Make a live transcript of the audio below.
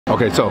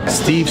Okay, so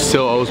Steve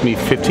still owes me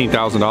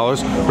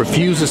 $15,000,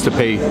 refuses to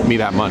pay me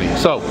that money.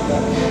 So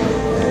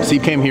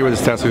Steve came here with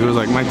his Tesla. He was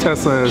like, my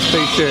Tesla is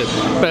spaceship,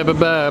 blah, blah,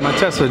 blah. My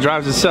Tesla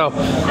drives itself.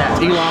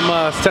 It's Elon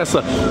Musk,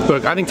 Tesla.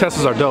 Look, I think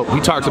Teslas are dope.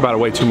 He talks about it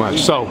way too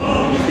much. So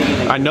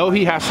I know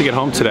he has to get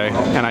home today,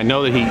 and I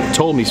know that he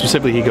told me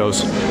specifically, he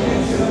goes,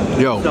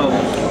 yo,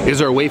 is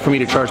there a way for me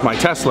to charge my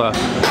Tesla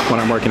when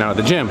I'm working out at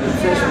the gym?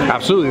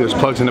 Absolutely, there's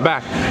plugs in the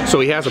back. So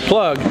he has a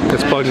plug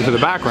that's plugged into the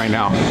back right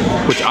now,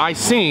 which I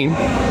seen,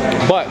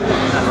 but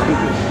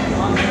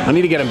I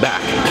need to get him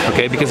back,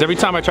 okay? Because every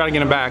time I try to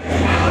get him back,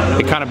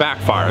 it kind of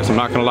backfires. I'm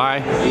not gonna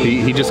lie.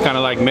 He just kind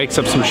of like makes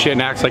up some shit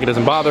and acts like it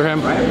doesn't bother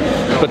him.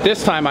 But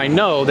this time I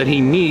know that he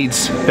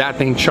needs that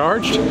thing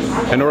charged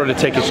in order to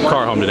take his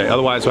car home today.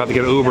 Otherwise we'll have to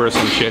get an Uber or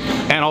some shit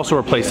and also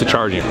replace the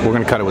charging. We're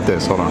gonna cut it with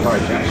this, hold on.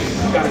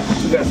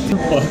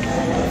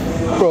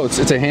 Bro,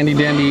 it's a handy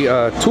dandy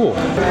tool. We're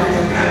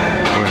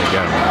gonna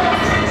get him.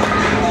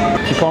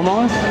 You foam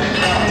rolling?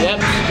 Yep,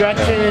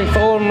 stretching and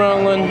foam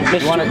rolling,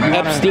 Mr.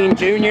 Epstein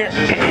Jr.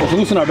 Let's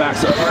loosen our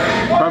backs up.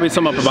 Probably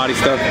some upper body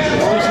stuff.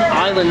 Some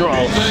island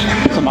rolls.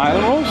 Some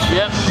island rolls?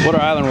 Yep. What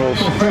are island rolls?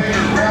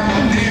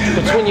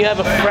 It's when you have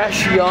a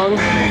fresh, young,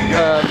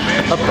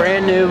 a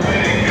brand new,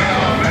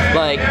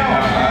 like,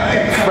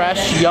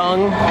 fresh,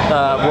 young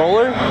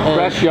roller.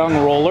 Fresh, young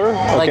roller,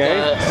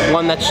 okay. Like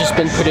one that's just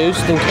been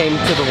produced and came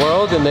to the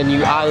world, and then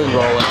you island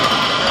roll it.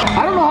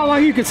 I don't know how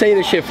long you can say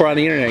this shit for on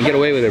the internet and get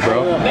away with it,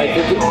 bro.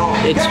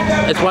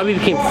 It's why we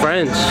became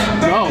friends.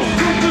 No,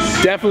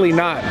 definitely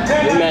not.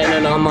 We met in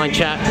an online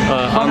chat,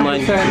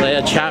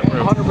 chat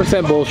room.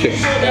 100% bullshit.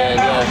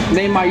 And,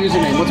 name my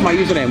username. What's my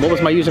username? What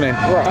was my username?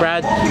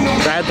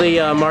 Bradley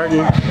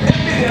Martyn,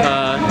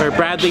 or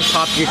Bradley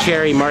Pop Your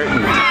Cherry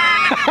Martyn.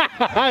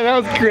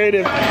 That was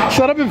creative.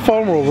 Shut up and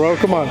foam roll, bro.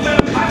 Come on.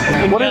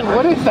 What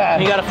is that?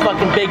 You got a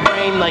fucking big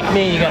brain like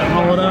me. You gotta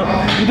roll it up.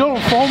 You don't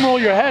foam roll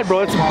your head,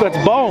 bro. That's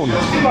bone.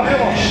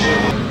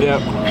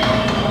 Yep.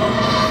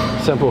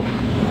 Simple.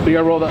 But you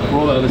gotta roll the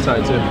other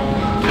side too.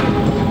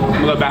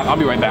 I'll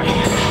be right back.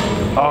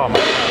 Oh my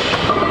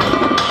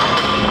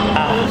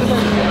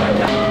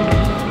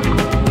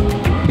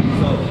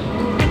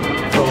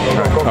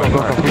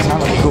God.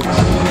 Go.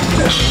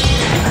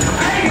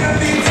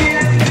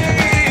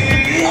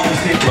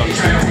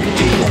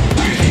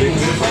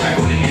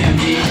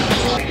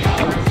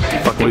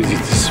 Fuck, what is he?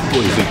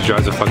 He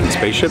drives a fucking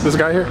spaceship, this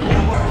guy here?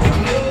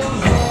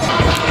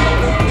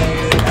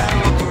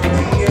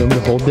 You want me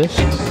to hold this?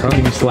 I'll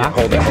give you slack.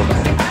 Hold that.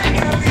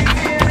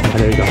 Oh,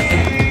 there you go.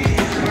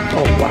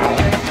 Oh, wow.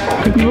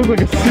 You look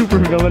like a super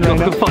villain right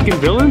now. The fucking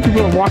villain?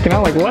 People are walking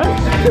out like, what?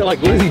 They're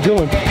like, what is he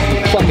doing?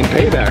 Fucking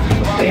payback.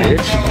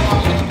 Bitch.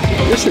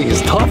 This thing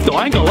is tough, though.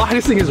 I ain't gonna lie,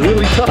 this thing is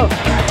really tough.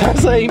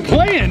 Tesla ain't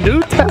playing,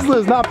 dude. Tesla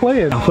is not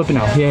playing. I'm flipping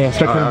out. Yeah,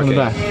 start coming from the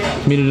back.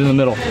 Meet it in the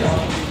middle.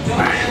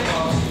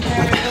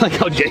 Like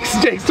how Jake's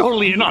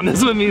totally in on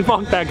this with me.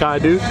 Fuck that guy,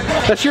 dude.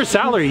 That's your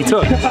salary he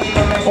took.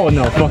 Oh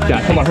no, fuck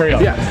that. Come on, hurry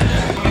up. Yeah.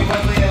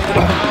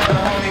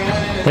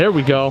 There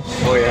we go.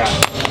 Oh yeah.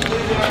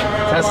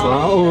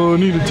 Tesla. Oh, I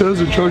need a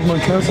Tesla. Charge my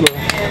Tesla.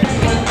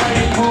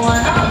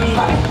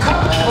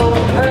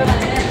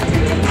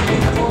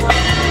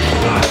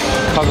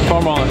 How's the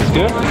foam rolling? It's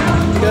good?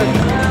 Good.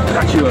 I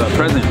got you a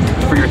present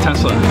for your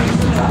Tesla.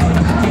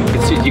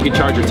 You can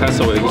charge your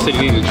Tesla with it. You said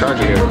you needed a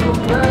charger here.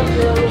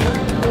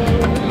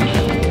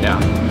 Yeah,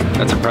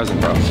 that's a present,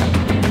 bro. It's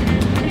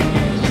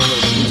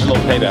a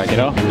little payback, you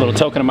know? A little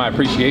token of my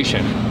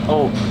appreciation.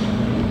 Oh.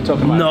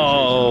 Token of my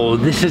no,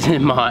 this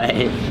isn't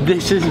my.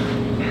 This is.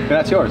 Yeah,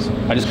 that's yours.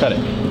 I just cut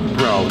it.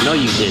 Bro, no,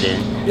 you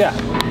didn't. Yeah.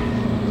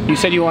 You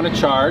said you want to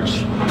charge.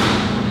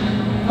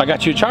 I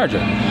got you a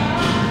charger.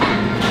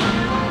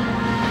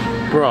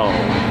 Bro,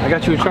 I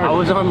got you a charger. I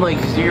was on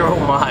like 0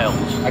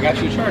 miles. I got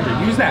you a charger.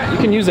 Use that. You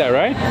can use that,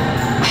 right?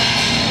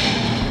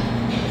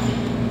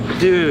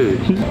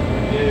 Dude.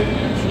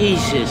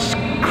 Jesus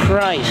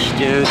Christ,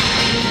 dude.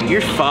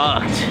 You're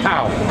fucked.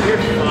 How? You're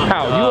fucked.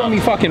 How? You owe me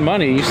fucking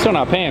money. You're still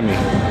not paying me.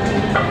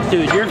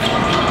 Dude, you're.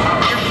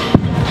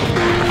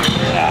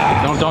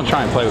 Don't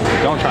try and play with me.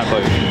 Don't try and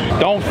play with me.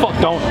 No.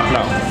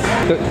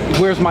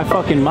 Where's my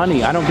fucking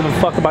money? I don't give a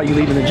fuck about you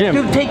leaving the gym.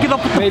 Dude, take it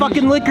up with the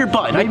fucking liquor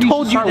button. I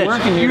told you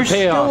this. You're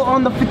still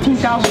on the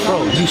 $15,000.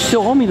 Bro, you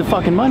still owe me the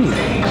fucking money.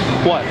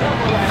 What?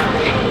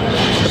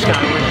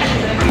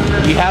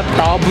 You have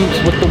problems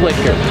with the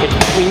liquor. It's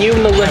between you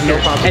and the liquor.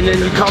 And then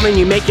you come and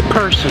you make it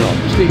personal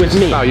with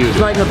me. About you. It's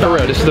not For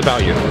real, this is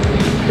about you.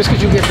 Just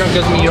because you get drunk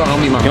doesn't mean you don't owe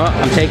me money. You know what?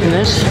 I'm taking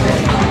this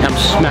and I'm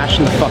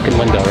smashing the fucking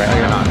window right now.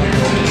 You're not.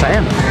 Yes, I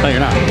am. No, you're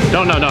not.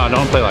 No,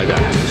 don't play like that.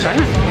 Yes, I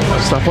am.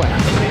 Stop playing.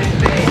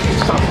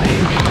 Stop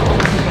playing.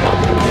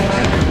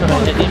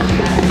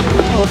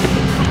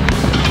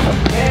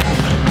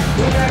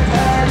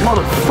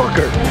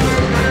 Motherfucker. Do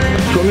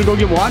you want me to go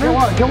get water?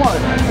 Get water.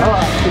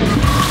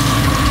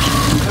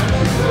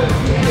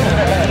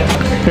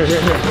 Here.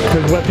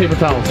 There's wet paper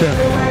towels, here.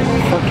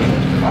 Fucking.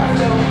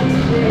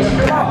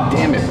 God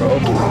damn it, bro.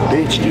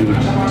 Bitch, dude.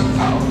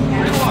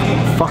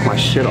 Fuck my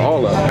shit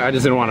all up. I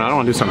just didn't want to, I don't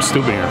want to do something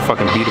stupid here and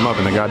fucking beat him up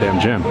in the goddamn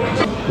gym.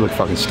 You look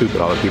fucking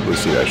stupid, all the people who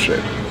see that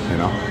shit, you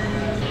know?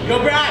 Yo,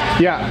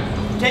 Brad. Yeah.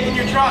 Taking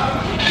your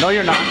truck. No,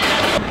 you're not.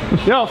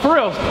 Yo, for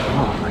real.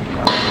 Oh my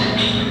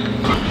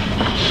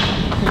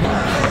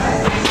god.